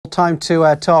Time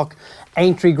to talk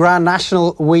Aintree Grand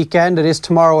National weekend. It is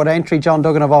tomorrow at Aintree. John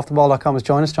Duggan of offtheball.com has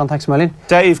joined us. John, thanks a million.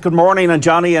 Dave, good morning, and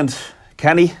Johnny and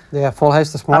Kenny. Yeah, full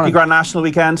house this morning. Happy Grand National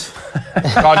weekend.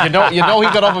 God, you know he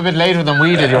got up a bit later than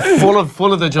we did. You're full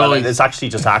of the joy. Well, it's actually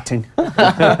just acting.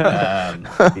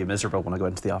 Be miserable when I go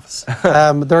into the office. There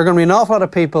are going to be an awful lot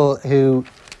of people who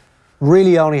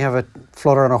really only have a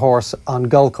flutter on a horse on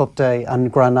Gold Cup Day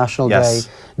and Grand National Day,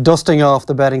 dusting off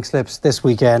the betting slips this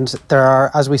weekend. There are,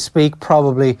 as we speak,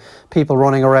 probably people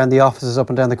running around the offices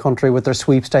up and down the country with their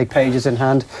sweepstake pages in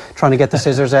hand, trying to get the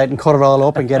scissors out and cut it all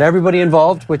up and get everybody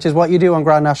involved, which is what you do on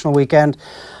Grand National weekend.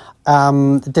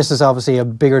 This is obviously a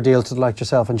bigger deal to like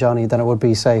yourself and Johnny than it would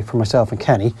be, say, for myself and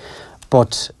Kenny.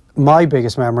 But my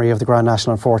biggest memory of the Grand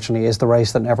National, unfortunately, is the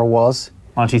race that never was.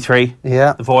 93.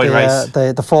 Yeah, the void race.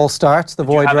 The false starts, the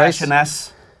void race.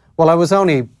 S&S? Well, I was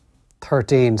only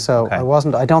 13, so I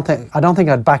wasn't. I don't think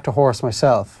I'd backed a horse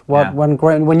myself.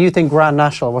 When you think Grand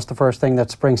National, what's the first thing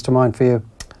that springs to mind for you?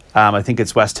 I think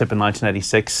it's West Tip in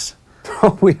 1986.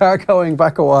 We are going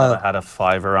back a while. I had a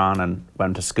fiver on and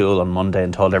went to school on Monday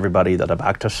and told everybody that I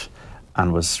backed it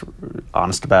and was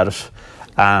honest about it.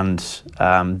 And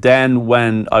then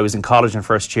when I was in college, in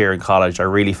first year in college, I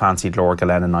really fancied Laura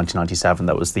Glen in 1997.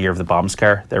 That was the year of the bomb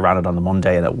scare. They ran it on the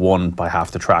Monday and it won by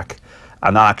half the track.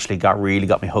 And that actually really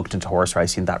got me hooked into horse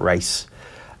racing, that race.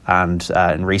 And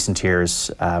in recent years,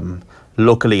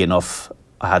 luckily enough,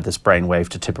 I had this brainwave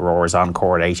to tip Aurora's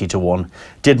Encore at 80-1.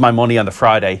 Did my money on the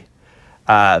Friday.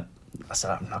 I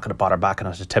said, I'm not going to bother backing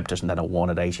it. I tipped it, and then it won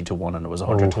at 80-1, and it was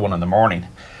 100-1 in the morning.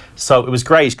 So it was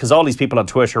great because all these people on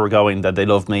Twitter were going that they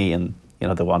loved me and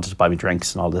they wanted to buy me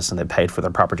drinks and all this, and they paid for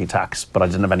their property tax, but I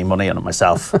didn't have any money on it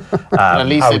myself. At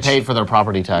least they paid for their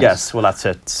property tax. Yes, well that's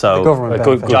it. So the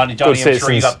government Johnny, I'm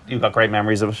sure you've got great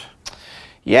memories of it.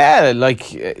 Yeah,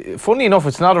 funnily enough,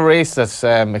 it's not a race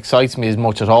that excites me as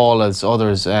much at all as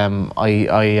others. I'd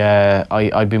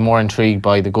be more intrigued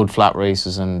by the good flat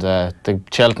races, and the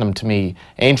Cheltenham, to me,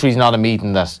 Aintree's not a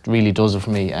meeting that really does it for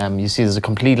me. You see, there's a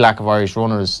complete lack of Irish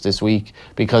runners this week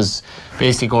because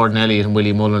basically Gordon Elliott and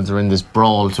Willie Mullins are in this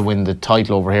brawl to win the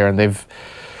title over here, and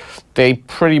they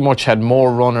pretty much had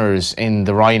more runners in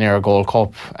the Ryanair Gold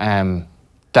Cup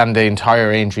than the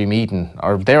entire Aintree meeting,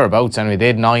 or thereabouts anyway. They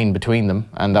had 9 between them,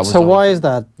 and that was. So why is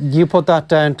that? You put that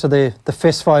down to the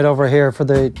fist fight over here for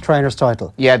the trainer's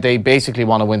title? Yeah, they basically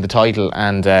want to win the title,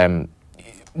 and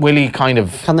Willie kind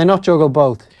of. Can they not juggle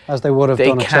both as they would have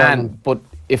done at Cheltenham? They can, but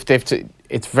if they've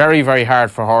it's very, very hard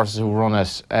for horses who run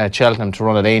at Cheltenham to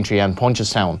run at Aintree and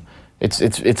Punchestown.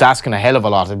 It's asking a hell of a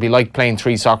lot. It'd be like playing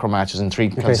 3 soccer matches in 3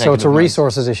 consecutive so it's a nights.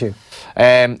 resources issue.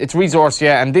 It's resource,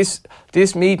 yeah, and this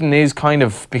meeting is kind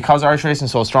of, because Irish racing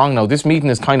is so strong now, this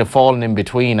meeting is kind of fallen in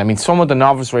between. I mean, some of the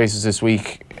novice races this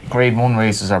week, Grade 1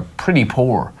 races, are pretty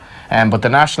poor, but the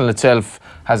National itself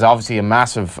has obviously a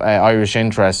massive Irish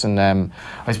interest, and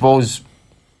I suppose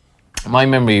my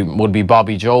memory would be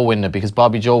Bobby Joe winning it, because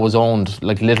Bobby Joe was owned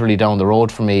literally down the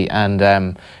road from me, and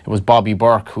it was Bobby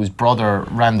Burke, whose brother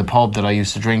ran the pub that I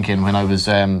used to drink in when I was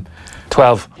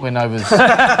 12. When I was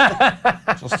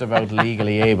just about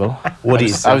legally able.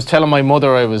 Woody's. I was telling my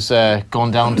mother I was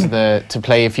going down to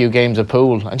play a few games of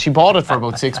pool, and she bought it for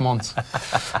about 6 months.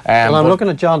 Well, I'm looking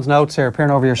at John's notes here,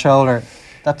 peering over your shoulder.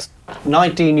 That's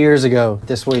 19 years ago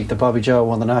this week that Bobby Joe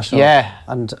won the National. Yeah.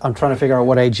 And I'm trying to figure out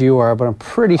what age you are, but I'm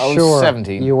pretty sure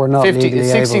 17. You were not 15, legally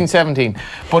 16, able. 17.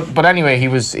 But anyway, he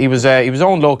was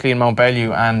owned locally in Mount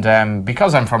Bellew, and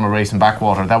because I'm from a racing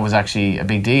backwater, that was actually a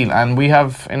big deal. And we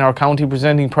have in our county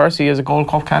presenting Percy as a Gold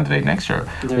Cup candidate next year,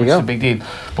 which is a big deal.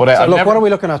 But so look, what are we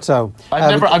looking at?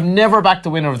 I've never backed the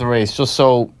winner of the race, just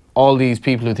so all these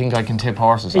people who think I can tip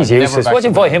horses. He's useless. Why'd you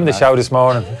invite him to the show this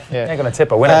morning? Yeah. You ain't going to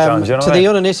tip a winner, John. Do you know to the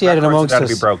uninitiated amongst us,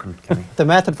 be broken, the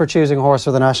method for choosing a horse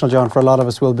for the National, John, for a lot of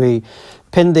us will be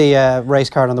pin the race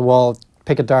card on the wall,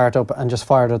 pick a dart up and just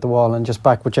fire it at the wall and just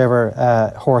back whichever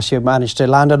horse you manage to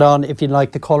land it on. If you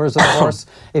like the colours of the horse,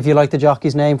 if you like the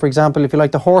jockey's name, for example, if you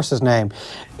like the horse's name.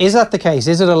 Is that the case?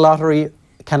 Is it a lottery?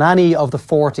 Can any of the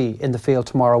 40 in the field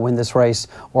tomorrow win this race,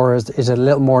 or is it a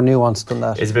little more nuanced than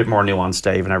that? It's a bit more nuanced,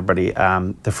 Dave, and everybody.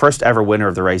 The first ever winner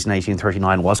of the race in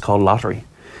 1839 was called Lottery.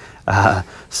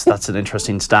 So that's an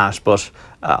interesting stat. But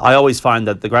I always find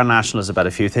that the Grand National is about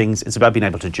a few things. It's about being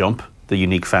able to jump the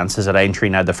unique fences at Aintree.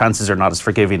 Now, the fences are not as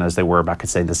forgiving as they were back,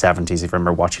 say, in the 70s. If you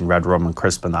remember watching Red Rum and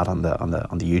Crisp and that on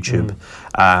the YouTube.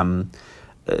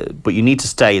 But you need to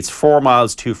stay. It's 4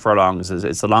 miles, 2 furlongs.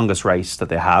 It's the longest race that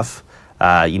they have.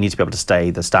 You need to be able to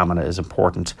stay. The stamina is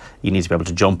important. You need to be able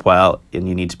to jump well, and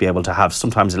you need to be able to have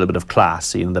sometimes a little bit of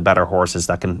class. You know, the better horses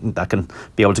that can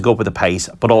be able to go up with the pace,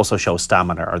 but also show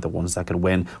stamina are the ones that can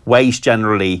win. Weight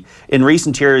generally in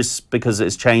recent years, because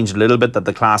it's changed a little bit, that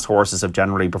the class horses have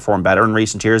generally performed better in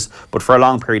recent years. But for a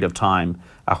long period of time,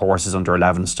 horses under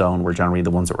 11 stone were generally the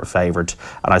ones that were favoured.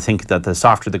 And I think that the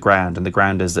softer the ground, and the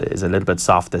ground is a little bit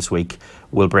soft this week,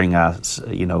 will bring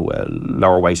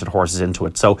lower weighted horses into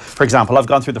it. So, for example, I've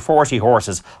gone through the 40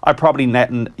 horses. I probably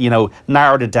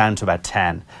narrowed it down to about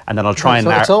 10, and then I'll try and.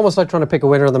 It's almost like trying to pick a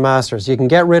winner of the Masters. You can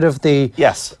get rid of the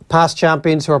past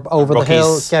champions who are over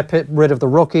rookies. The hill, get rid of the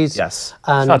rookies. Yes,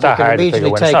 and it's not that hard to pick a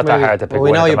winner. It's not that hard to pick a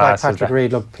winner. We know you back Patrick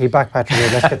Reed. Look, he backed Patrick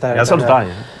Reed. Let's get that. That's what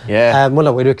I'm Yeah. Well,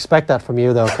 look, we'd expect that from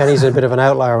you, though. Kenny's a bit of an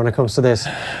outlier when it comes to this.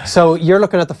 So you're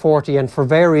looking at the 40, and for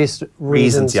various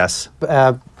reasons, yes.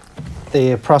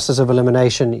 The process of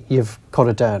elimination, you've cut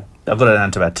it down. I've got it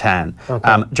down to about 10.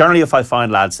 Okay. Generally, if I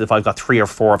find, lads, if I've got 3 or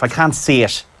 4, if I can't see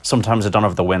it, sometimes I don't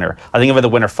have the winner. I think I've had the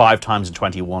winner 5 times in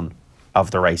 21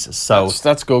 of the races. So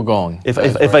that's good going.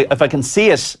 If I can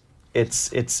see it,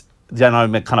 it's then I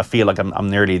kind of feel like I'm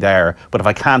nearly there. But if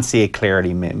I can't see it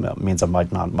clearly, it means I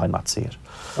might not see it.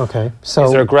 Okay. So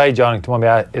is there a grey, John?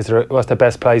 What's the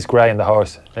best place grey in the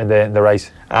horse in the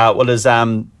race? Well, there's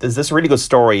this really good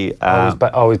story.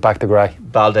 Always back to grey.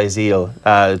 Baldezil.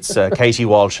 It's Katie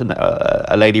Walsh, and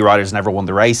a lady rider who's never won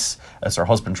the race. It's her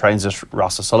husband trains it,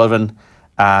 Ross O'Sullivan.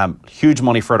 Huge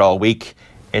money for it all week.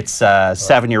 It's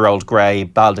 7-year-old grey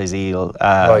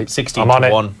Baldezil, 16 to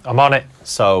 1. I'm on it.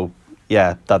 So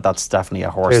yeah, that's definitely a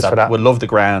horse Cheers that will love the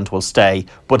ground, will stay.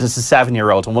 But it's a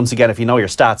 7-year-old, and once again, if you know your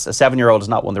stats, a 7-year-old has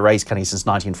not won the race, Kenny, since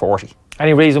 1940.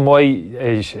 Any reason why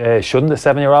shouldn't a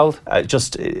 7-year-old?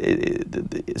 Just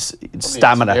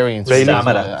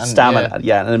stamina, stamina.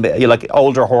 Yeah, and like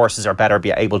older horses are better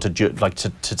be able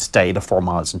to stay the 4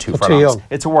 miles and 2 furlongs.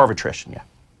 It's a war of attrition. Yeah.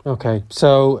 Okay,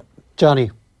 so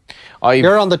Johnny.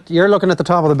 You're looking at the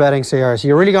top of the betting CRs.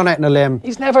 You're really going out on a limb.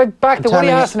 He's never backed what are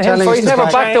you asking him for? He's never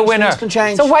backed the winner.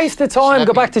 It's a waste of time.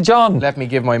 Go back to John. Let me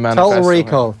give my manifesto. Total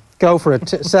recall. Go for it.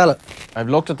 Sell it. I've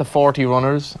looked at the 40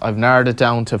 runners. I've narrowed it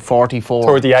down to 44.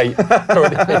 38.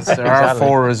 There are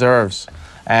 4 reserves.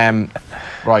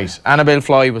 Right. Annabelle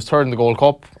Fly was third in the Gold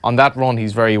Cup. On that run,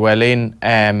 he's very well in.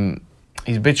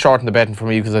 He's a bit short in the betting for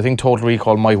me because I think Total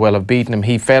Recall might well have beaten him.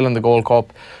 He fell in the Gold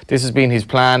Cup. This has been his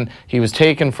plan. He was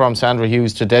taken from Sandra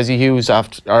Hughes to Desi Hughes,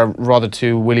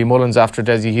 to Willie Mullins after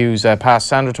Desi Hughes passed.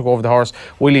 Sandra took over the horse.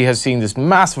 Willie has seen this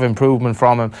massive improvement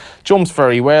from him. Jumps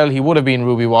very well. He would have been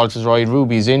Ruby Walsh's ride.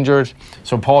 Ruby's injured,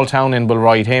 so Paul Townend will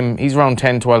ride him. He's around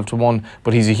 10, 12 to 1,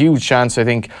 but he's a huge chance, I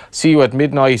think. See You at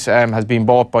Midnight has been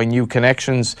bought by New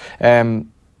Connections.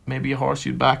 Maybe a horse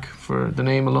you'd back for the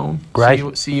name alone.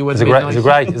 Grey. See you at midnight. Is it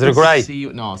grey? Is it a grey?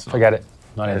 No, it's not. Forget it.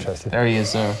 Not interested. There he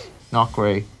is there. Not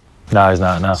grey. No, he's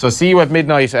not. No. So See You at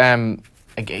Midnight.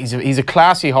 He's a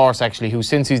classy horse actually, who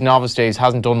since his novice days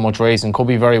hasn't done much racing. Could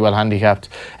be very well handicapped.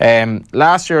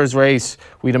 Last year's race,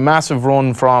 we had a massive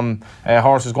run from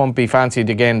horses going to be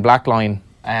fancied again. Blackline.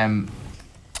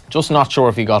 Just not sure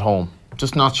if he got home.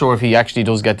 Just not sure if he actually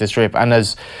does get this trip. And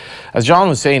as John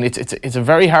was saying, it's a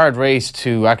very hard race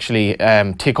to actually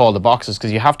tick all the boxes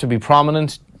because you have to be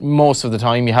prominent most of the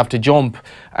time. You have to jump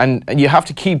and you have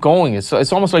to keep going. It's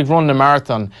almost like running a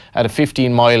marathon at a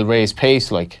 15-mile race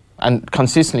pace, and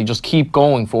consistently just keep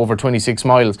going for over 26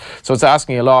 miles. So it's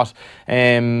asking a lot.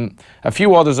 A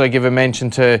few others I give a mention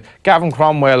to. Gavin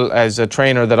Cromwell as a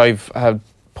trainer that I've had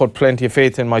put plenty of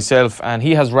faith in myself, and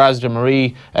he has Raz de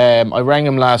Marie. I rang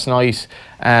him last night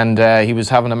and he was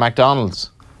having a McDonald's.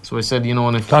 So I said,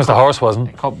 and if... As the horse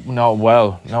wasn't.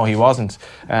 No, he wasn't.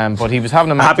 But he was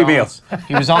having a McDonald's. Happy meal.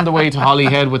 He was on the way to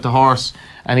Holyhead with the horse,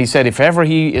 and he said if ever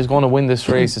he is going to win this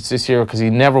race, it's this year, because he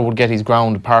never would get his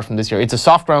ground apart from this year. It's a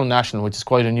soft ground national, which is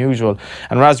quite unusual.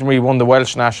 And Raspberry won the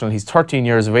Welsh national. He's 13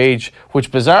 years of age,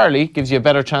 which bizarrely gives you a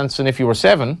better chance than if you were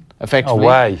 7, effectively. Oh,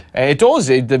 why? It does.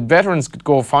 The veterans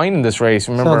go fine in this race.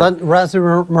 Remember? So that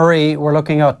Raspberry, we're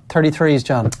looking at 33s,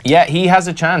 John. Yeah, he has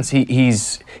a chance.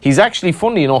 He's actually,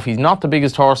 funnily enough, he's not the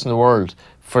biggest horse in the world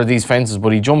for these fences,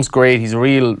 but he jumps great. He's a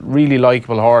really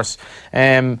likeable horse.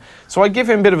 So I give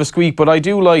him a bit of a squeak, but I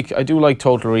do like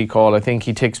Total Recall. I think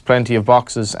he ticks plenty of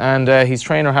boxes, and his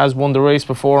trainer has won the race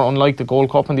before, unlike the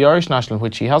Gold Cup and the Irish National,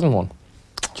 which he hasn't won.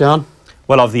 John?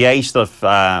 Well, of the 8 that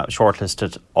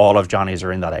shortlisted, all of Johnny's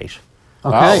are in that 8.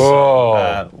 Okay.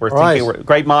 Wow. We're thinking we're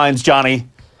great minds, Johnny.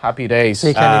 Happy days.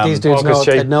 See, Kenny, these dudes know what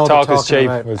they're talking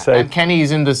about. We'll say. And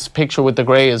Kenny's in this picture with the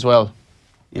grey as well.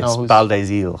 Yes,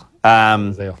 Baldezil.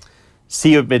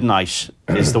 See You at Midnight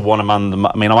is the one I'm on.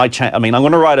 I'm going to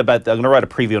write a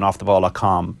preview on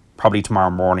offtheball.com probably tomorrow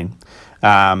morning.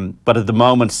 But at the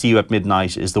moment, See You at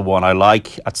Midnight is the one I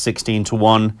like at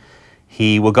 16-1.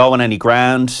 He will go on any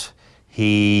ground.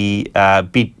 He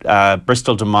beat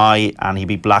Bristol Demai and he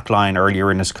beat Blackline earlier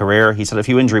in his career. He's had a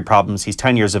few injury problems. He's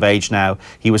 10 years of age now.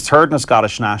 He was third in the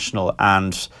Scottish National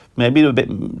and maybe a bit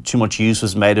too much use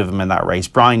was made of him in that race.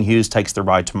 Brian Hughes takes the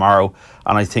ride tomorrow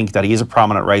and I think that he is a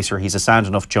prominent racer. He's a sound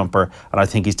enough jumper and I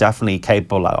think he's definitely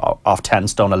capable of 10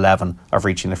 stone 11 of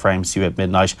reaching the frame See You at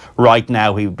Midnight. Right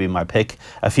now he would be my pick.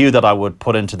 A few that I would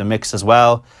put into the mix as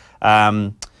well.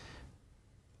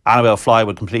 Annabelle Fly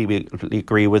would completely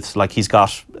agree with. Like, he's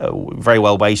got very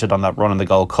well weighted on that run in the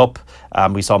Gold Cup.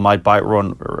 We saw Might Bite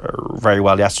run very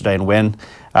well yesterday and win.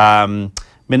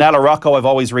 Minella Rocco I've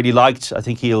always really liked. I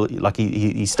think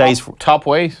he stays top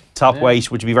weight,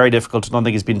 which would be very difficult. I don't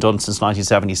think it's been done since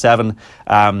 1977.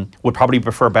 Would probably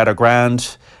prefer better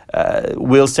ground.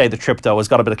 Will say the trip though has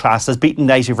got a bit of class. Has beaten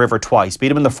Native River twice.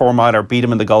 Beat him in the 4 miler, beat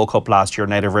him in the Gold Cup last year.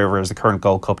 Native River is the current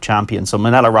Gold Cup champion. So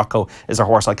Minella Rocco is a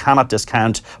horse I cannot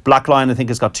discount. Blackline I think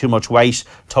has got too much weight.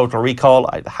 Total Recall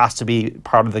it has to be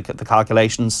part of the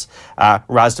calculations.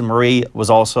 Razdan Marie was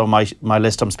also my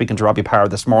list. I'm speaking to Robbie Power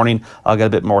this morning. I'll get a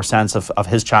bit more sense of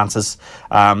his chances.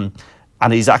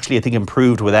 And he's actually, I think,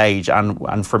 improved with age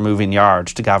and for moving yard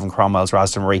to Gavin Cromwell's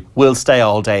Razdan Marie. Will stay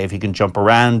all day if he can jump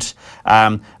around.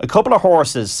 A couple of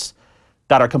horses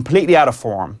that are completely out of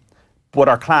form, but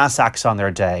are class acts on their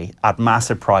day at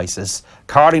massive prices.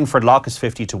 Carlingford Lock is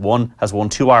 50-1, has won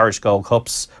 2 Irish Gold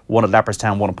Cups, one at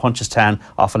Leopardstown, one at Punchestown,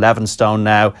 off 11 stone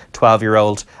now,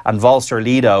 12-year-old. And Volster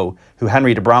Lido, who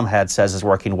Henry de Bromhead says is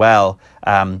working well,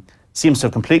 seems to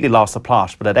have completely lost the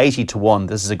plot, but at 80-1,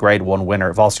 this is a Grade 1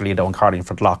 winner, Volster Lido and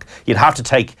Carlingford Lock. You'd have to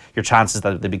take your chances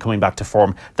that they'd be coming back to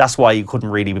form. That's why you couldn't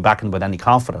really be backing with any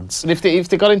confidence. But if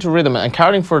they got into rhythm, and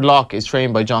Carlingford Lock is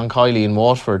trained by John Kiley in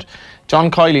Waterford. John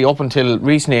Kiley, up until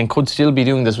recently, and could still be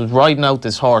doing this, was riding out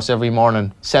this horse every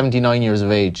morning, 79 years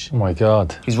of age. Oh my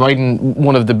God. He's riding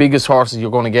one of the biggest horses you're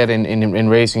going to get in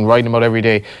racing, riding him out every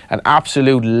day. An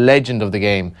absolute legend of the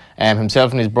game.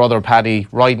 Himself and his brother Paddy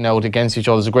riding out against each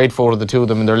other. There's a great photo of the two of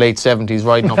them in their late 70s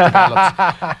riding up the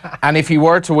gallops. And if he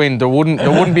were to win, there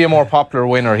wouldn't be a more popular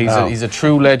winner. He's a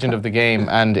true legend of the game,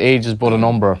 and age is but a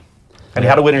number. And he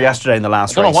had a winner yesterday in the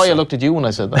last race. I don't know why I looked at you when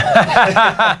I said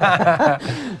that.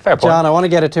 Fair point. John, I want to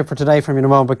get a tip for today from you in a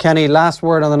moment. But Kenny, last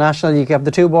word on the National. You have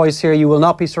the two boys here. You will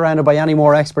not be surrounded by any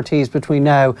more expertise between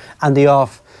now and the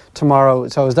off tomorrow.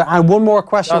 So is there? And one more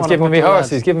question. John's giving me horse.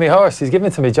 He's giving me horse. He's giving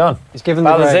it to me, John. He's giving the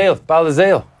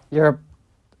Ballazale. You're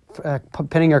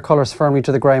pinning your colours firmly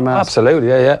to the grey mask. Absolutely,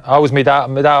 yeah. Always my dad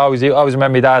always remember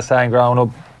my dad saying growing up,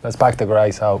 let's back the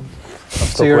grey. So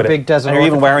you're a big desert. And you're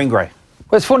even wearing grey.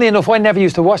 Well, it's funny enough, I never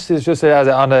used to watch this just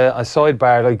on a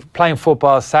sidebar, like playing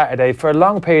football Saturday. For a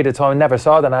long period of time, I never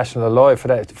saw the National live for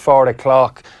that 4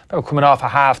 o'clock. They were coming off a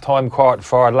half-time,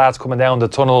 4:15, lads coming down the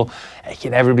tunnel,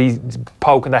 everybody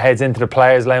poking their heads into the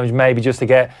players' lounge, maybe just to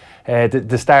get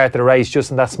the start of the race,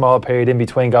 just in that small period in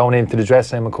between going into the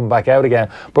dressing room and coming back out again.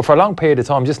 But for a long period of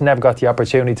time, just never got the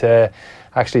opportunity to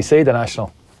actually see the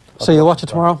National. So you'll watch it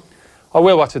tomorrow? I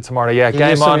will watch it tomorrow, yeah.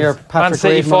 Game on, Man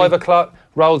City, 5 o'clock.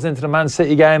 Rolls into the Man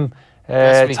City game.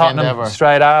 Tottenham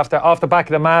straight after. Off the back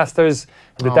of the Masters,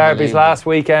 the derbies last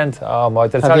weekend. Oh my!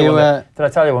 Did I tell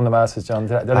you won the Masters, John?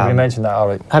 Did I mention that? All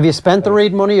right. Have you spent the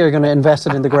Reed money, or are you going to invest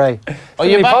it in the grey?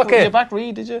 You back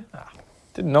Reed, did you?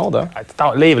 Didn't know that.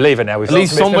 Don't leave it now. At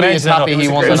least somebody is happy he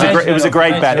won. It was a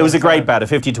great bet. It was a great bet. A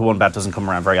 50-1 bet doesn't come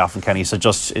around very often, Kenny. So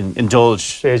just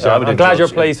indulge. I'm glad you're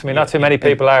pleased for me. Not too many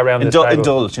people are around this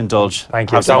table. Indulge.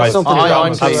 Thank you. Have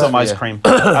some ice cream.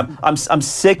 I'm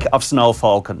sick of Snow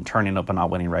Falcon turning up and not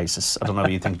winning races. I don't know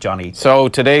what you think, Johnny. So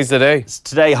today's the day.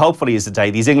 Today, hopefully, is the day.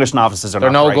 These English novices are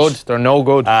They're no good. They're no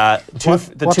good.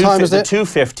 What time is it? The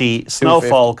 250 Snow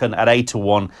Falcon at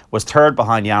 8-1 was third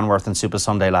behind Yanworth and Super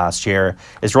Sunday last year.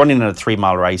 Is running in a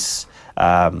 3-mile race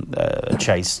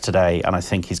chase today, and I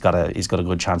think he's got a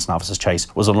good chance. Novices chase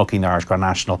was unlucky in the Irish Grand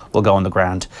National. Will go on the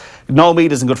ground. No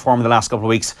Mead is in good form in the last couple of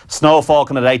weeks. Snow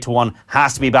Falcon at 8-1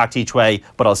 has to be backed each way,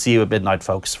 but I'll see you at midnight,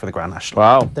 folks, for the Grand National.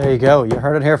 Wow, there you go. You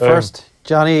heard it here first.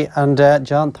 Johnny and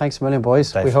John, thanks a million,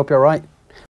 boys. Dave. We hope you're right.